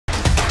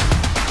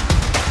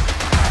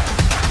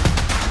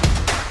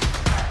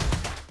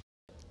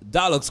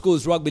Dialog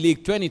Schools Rugby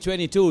League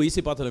 2022.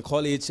 Isipathana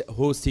College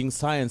hosting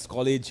Science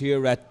College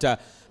here at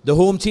the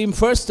home team.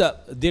 First,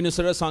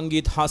 Dinusara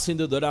Sangeet,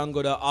 Hasindu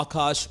Dorangoda,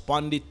 Akash,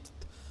 Pandit,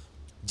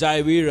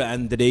 Jayveer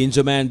and the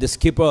danger man, the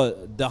skipper,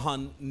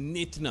 Dahan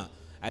Nitna,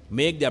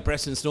 make their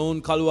presence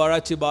known. Kaluara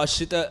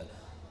Chibashita,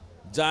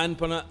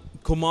 Jayanpana,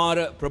 Kumar,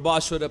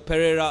 Prabhashwara,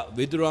 Pereira,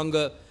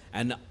 Viduranga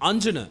and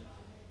Anjana,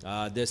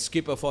 the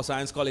skipper for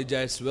Science College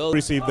as well.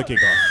 Receive the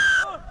kickoff.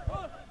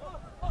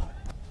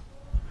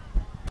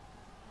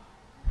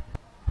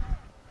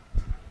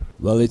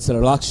 Well, it's a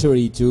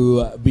luxury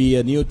to be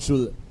a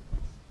neutral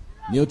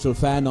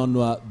fan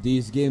on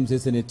these games,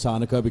 isn't it,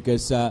 Chanaka?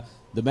 Because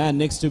the man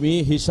next to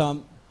me,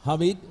 Hisham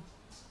Hamid,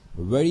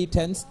 very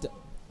tensed,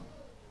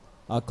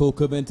 our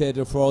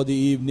co-commentator for the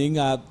evening.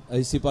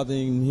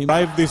 Isipathana him.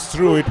 Drive this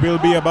through. It will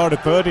be about a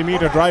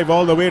 30-meter drive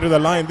all the way to the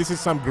line. This is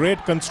some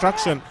great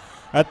construction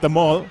at the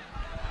mall.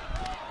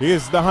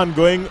 Here's Dahan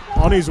going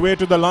on his way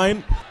to the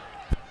line.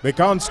 They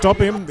can't stop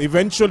him.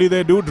 Eventually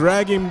they do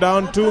drag him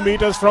down 2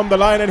 meters from the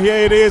line, and here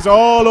it is,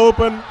 all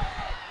open.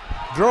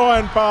 Draw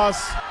and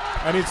pass,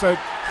 and it's a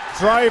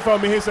try for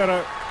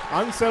Mihisara.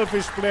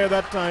 Unselfish play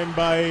that time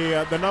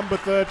by the number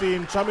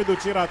 13, Chamidu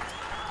Chirat.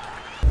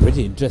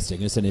 Pretty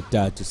interesting, isn't it,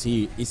 to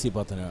see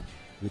Isipathana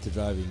with the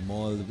driving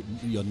mall.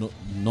 You're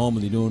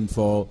normally known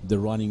for the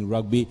running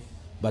rugby,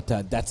 but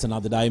that's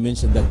another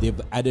dimension that they've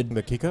added.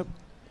 The kicker.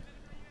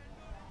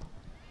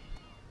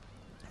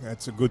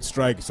 That's a good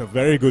strike. It's a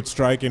very good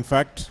strike, in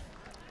fact.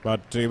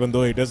 But even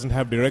though he doesn't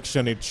have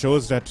direction, it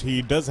shows that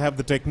he does have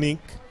the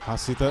technique.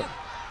 Hasita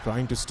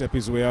trying to step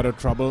his way out of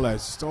trouble. I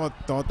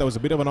thought there was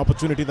a bit of an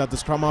opportunity that the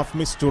scrum half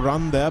missed to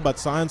run there, but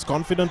Science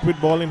confident with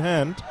ball in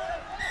hand.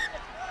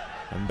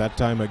 And that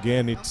time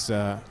again, it's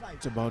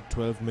about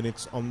 12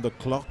 minutes on the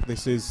clock.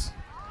 This is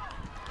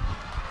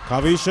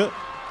Kavisha,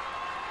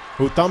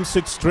 who thumps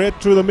it straight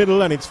through the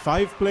middle, and it's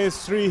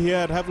 5-3 here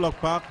at Havelock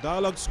Park.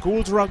 Dialog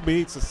Schools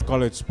Rugby. It's a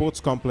college sports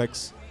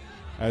complex.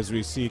 As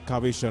we see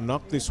Kavisha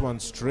knock this one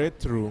straight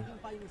through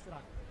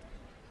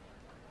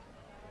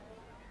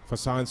for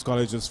Science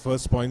College's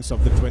first points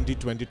of the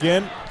 2020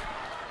 again.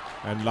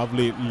 And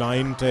lovely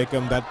line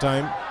taken that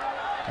time.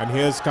 And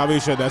here's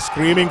Kavisha. They're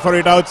screaming for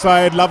it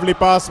outside. Lovely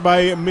pass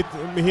by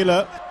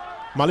Malit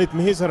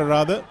Mihisara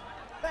rather.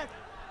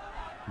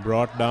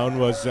 Brought down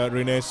was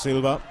Rene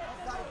Silva.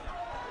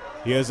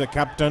 Here's a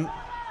captain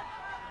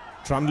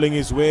trundling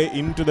his way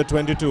into the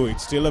 22.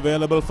 It's still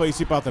available for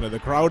Isipathana. The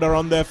crowd are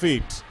on their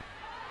feet.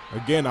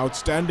 Again,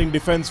 outstanding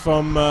defense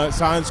from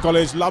Science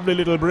College. Lovely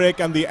little break,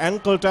 and the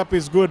ankle tap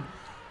is good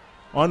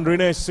on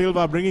Rene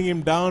Silva, bringing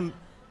him down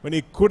when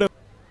he could have.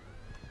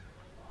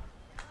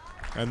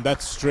 And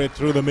that's straight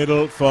through the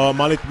middle for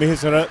Malit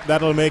Mihisara.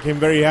 That'll make him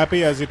very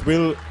happy, as it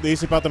will the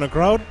Isipathana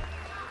crowd.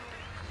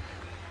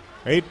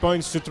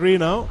 8-3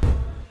 now.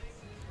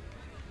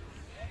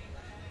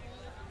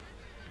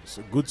 It's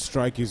a good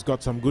strike. He's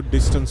got some good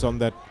distance on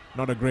that.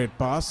 Not a great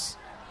pass,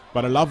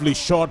 but a lovely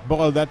short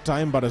ball that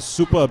time, but a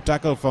superb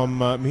tackle from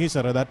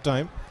Mihisara that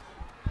time.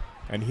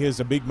 And here's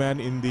a big man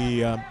in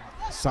the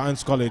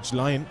Science College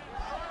line,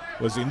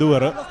 was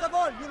Induvara.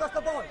 You lost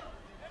the ball.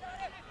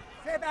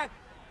 Stay back.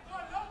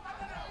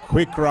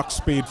 Quick rock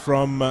speed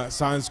from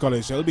Science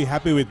College. They'll be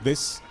happy with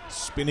this.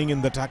 Spinning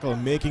in the tackle,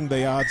 making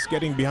the yards,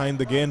 getting behind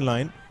the gain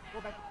line.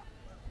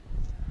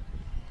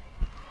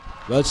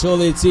 Well,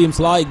 surely it seems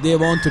like they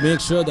want to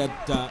make sure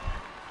that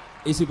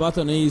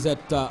Isipathana is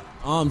at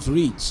arm's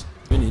reach.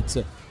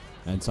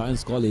 And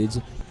Science College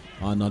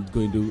are not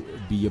going to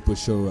be a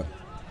pushover.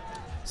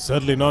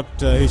 Certainly not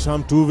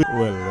Hisham too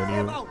well.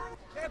 When you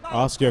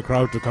ask your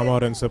crowd to come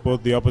out and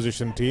support the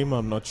opposition team,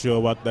 I'm not sure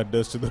what that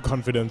does to the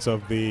confidence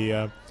of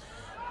the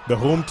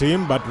home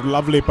team. But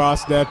lovely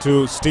pass there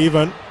to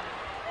Stephen.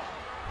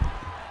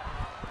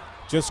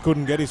 Just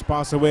couldn't get his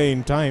pass away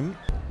in time.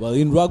 Well,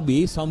 in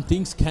rugby, some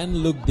things can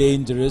look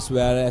dangerous,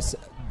 whereas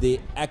they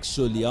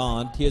actually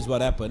aren't. Here's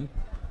what happened.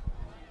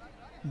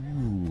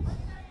 Ooh.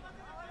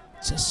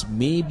 Just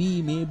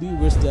maybe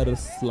was there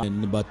a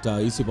line, but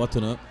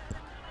Isipathana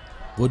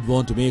would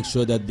want to make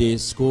sure that they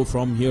score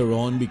from here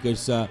on,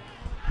 because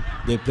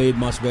they played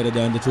much better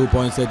than the 2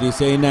 points that he's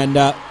saying. And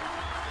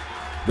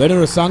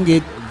Venera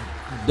Sangeet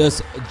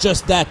does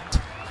just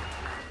that.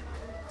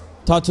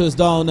 Touches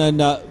down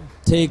and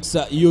takes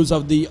use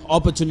of the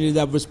opportunity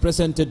that was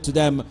presented to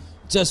them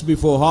just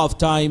before half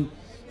time,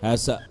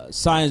 as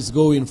Science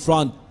go in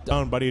front.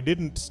 Down, but he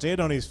didn't. Stayed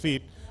on his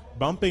feet,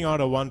 bumping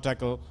out of one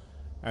tackle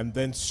and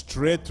then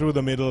straight through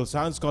the middle.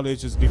 Science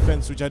College's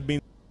defense, which had been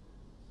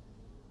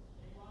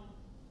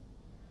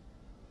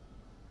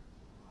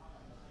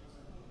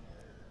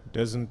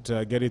doesn't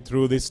get it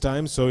through this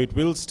time, so it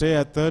will stay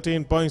at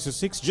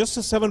 13-6.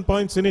 Just 7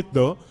 points in it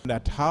though. And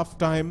at half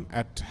time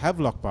at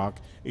Havelock Park,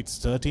 it's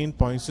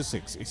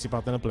 13-6.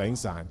 Isipathana playing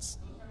Science.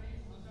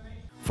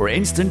 For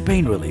instant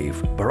pain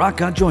relief,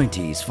 Baraka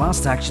Jointies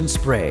Fast Action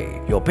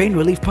Spray, your pain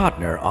relief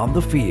partner on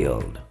the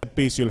field.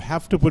 Piece, you'll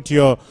have to put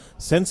your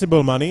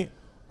sensible money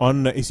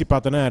on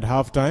Isipathana at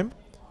half time.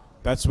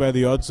 That's where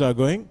the odds are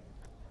going.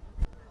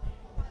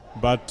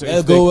 But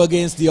They'll go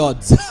against the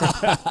odds.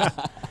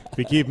 if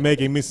we keep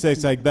making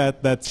mistakes like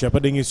that, that's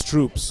shepherding his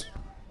troops.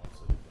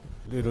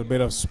 Little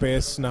bit of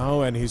space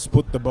now, and he's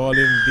put the ball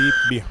in deep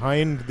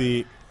behind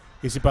the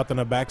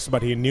Isipathana backs,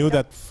 but he knew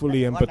that.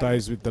 Fully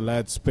empathized with the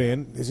lad's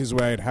pain. This is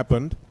where it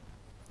happened.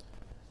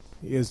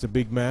 Here's the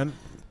big man,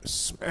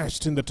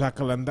 smashed in the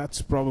tackle, and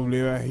that's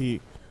probably where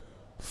he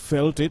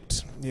felt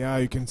it. Yeah,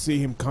 you can see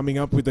him coming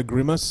up with a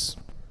grimace.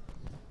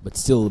 but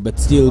still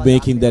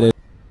making that.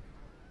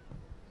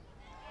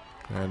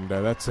 And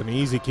that's an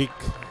easy kick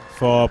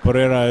for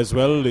Pereira as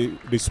well,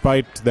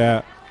 despite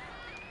their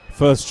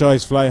first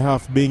choice fly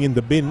half being in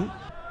the bin.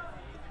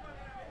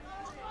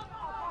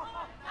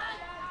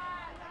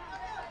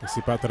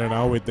 Isipathana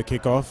now with the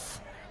kickoff,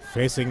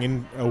 facing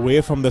in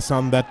away from the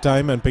sun that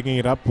time, and picking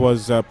it up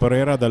was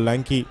Pereira, the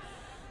lanky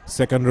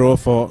second row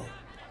for.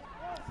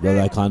 Well,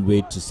 I can't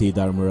wait to see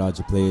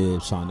Dharmaraj play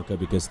Shanika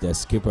because their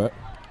skipper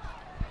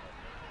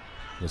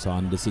was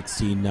on the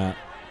 16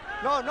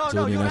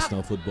 junior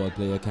national football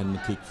player, can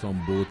kick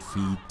from both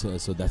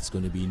feet, so that's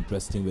going to be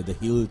interesting whether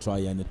he'll try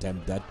and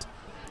attempt that.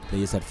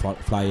 Plays that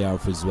fly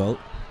off as well.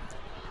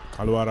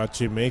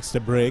 Kaluarachi makes the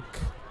break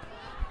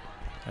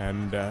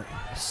and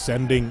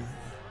sending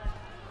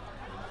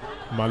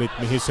Malik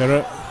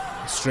Mihisara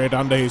straight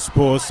under his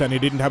post, and he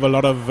didn't have a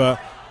lot of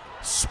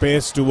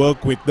space to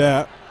work with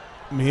there.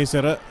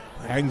 Mihisara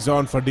hangs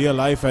on for dear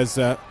life as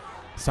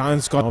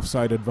Science got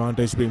offside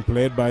advantage being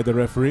played by the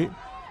referee.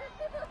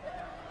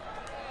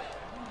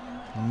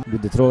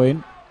 With the throw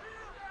in,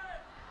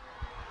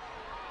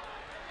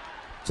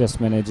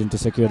 just managing to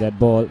secure that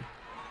ball.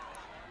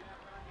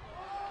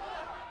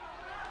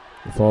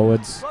 The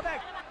forwards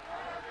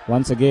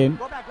once again.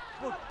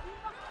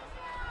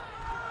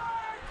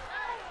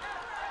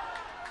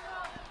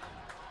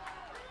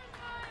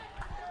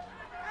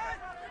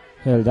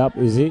 Held up,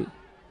 easy.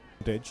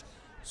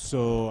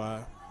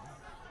 So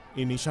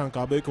in Ishan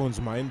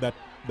Kabekon's mind,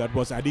 that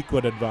was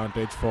adequate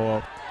advantage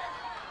for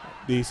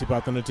the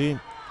Isipathana team.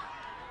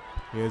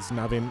 Here's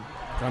Navin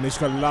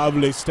Kanishka,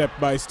 lovely step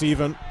by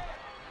Stephen,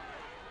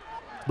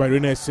 by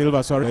Rene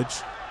Silva, sorry.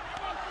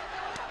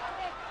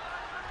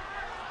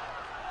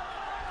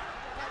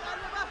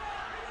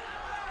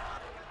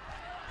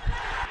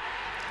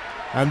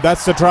 And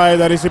that's the try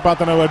that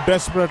Isipathana were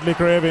desperately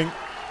craving.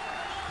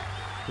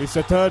 It's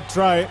the third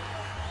try.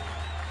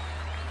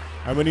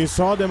 And when you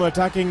saw them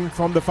attacking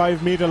from the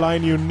 5-meter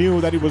line, you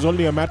knew that it was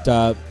only a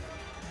matter.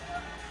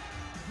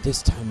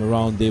 This time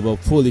around, they were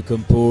fully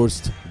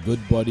composed,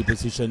 good body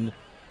position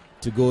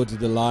to go to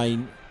the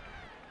line.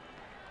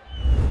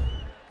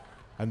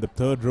 And the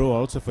third row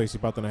also for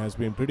Isipathana has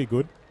been pretty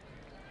good.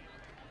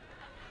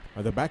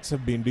 The backs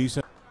have been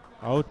decent.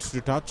 Out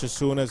to touch as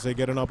soon as they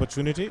get an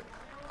opportunity.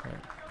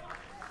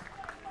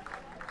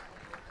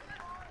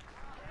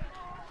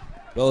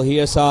 Well,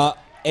 here's our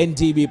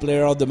NTB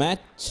player of the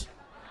match,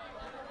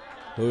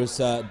 who's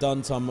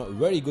done some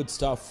very good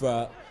stuff.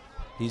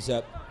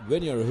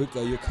 When you're a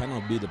hooker, you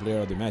cannot be the player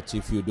of the match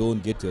if you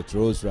don't get your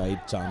throws right,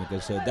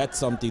 Chanaka. So that's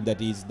something that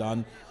he's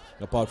done,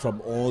 apart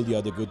from all the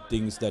other good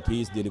things that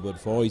he's delivered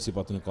for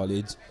Isipathana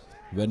College.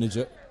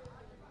 Venura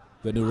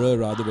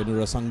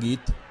Sangeet.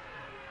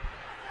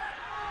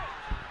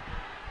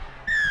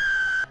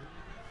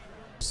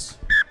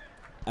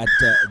 At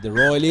the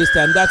Royalist,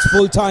 and that's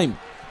full time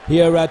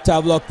here at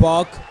Havelock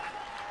Park.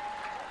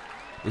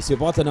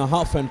 Isipathana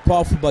half and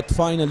puff, but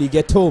finally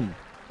get home.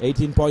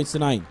 18 points to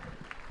 9.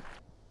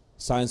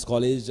 Science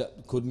College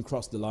couldn't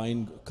cross the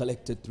line,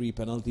 collected 3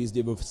 penalties.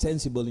 They were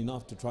sensible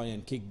enough to try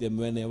and kick them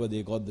whenever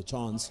they got the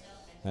chance,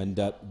 and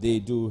they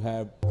do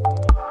have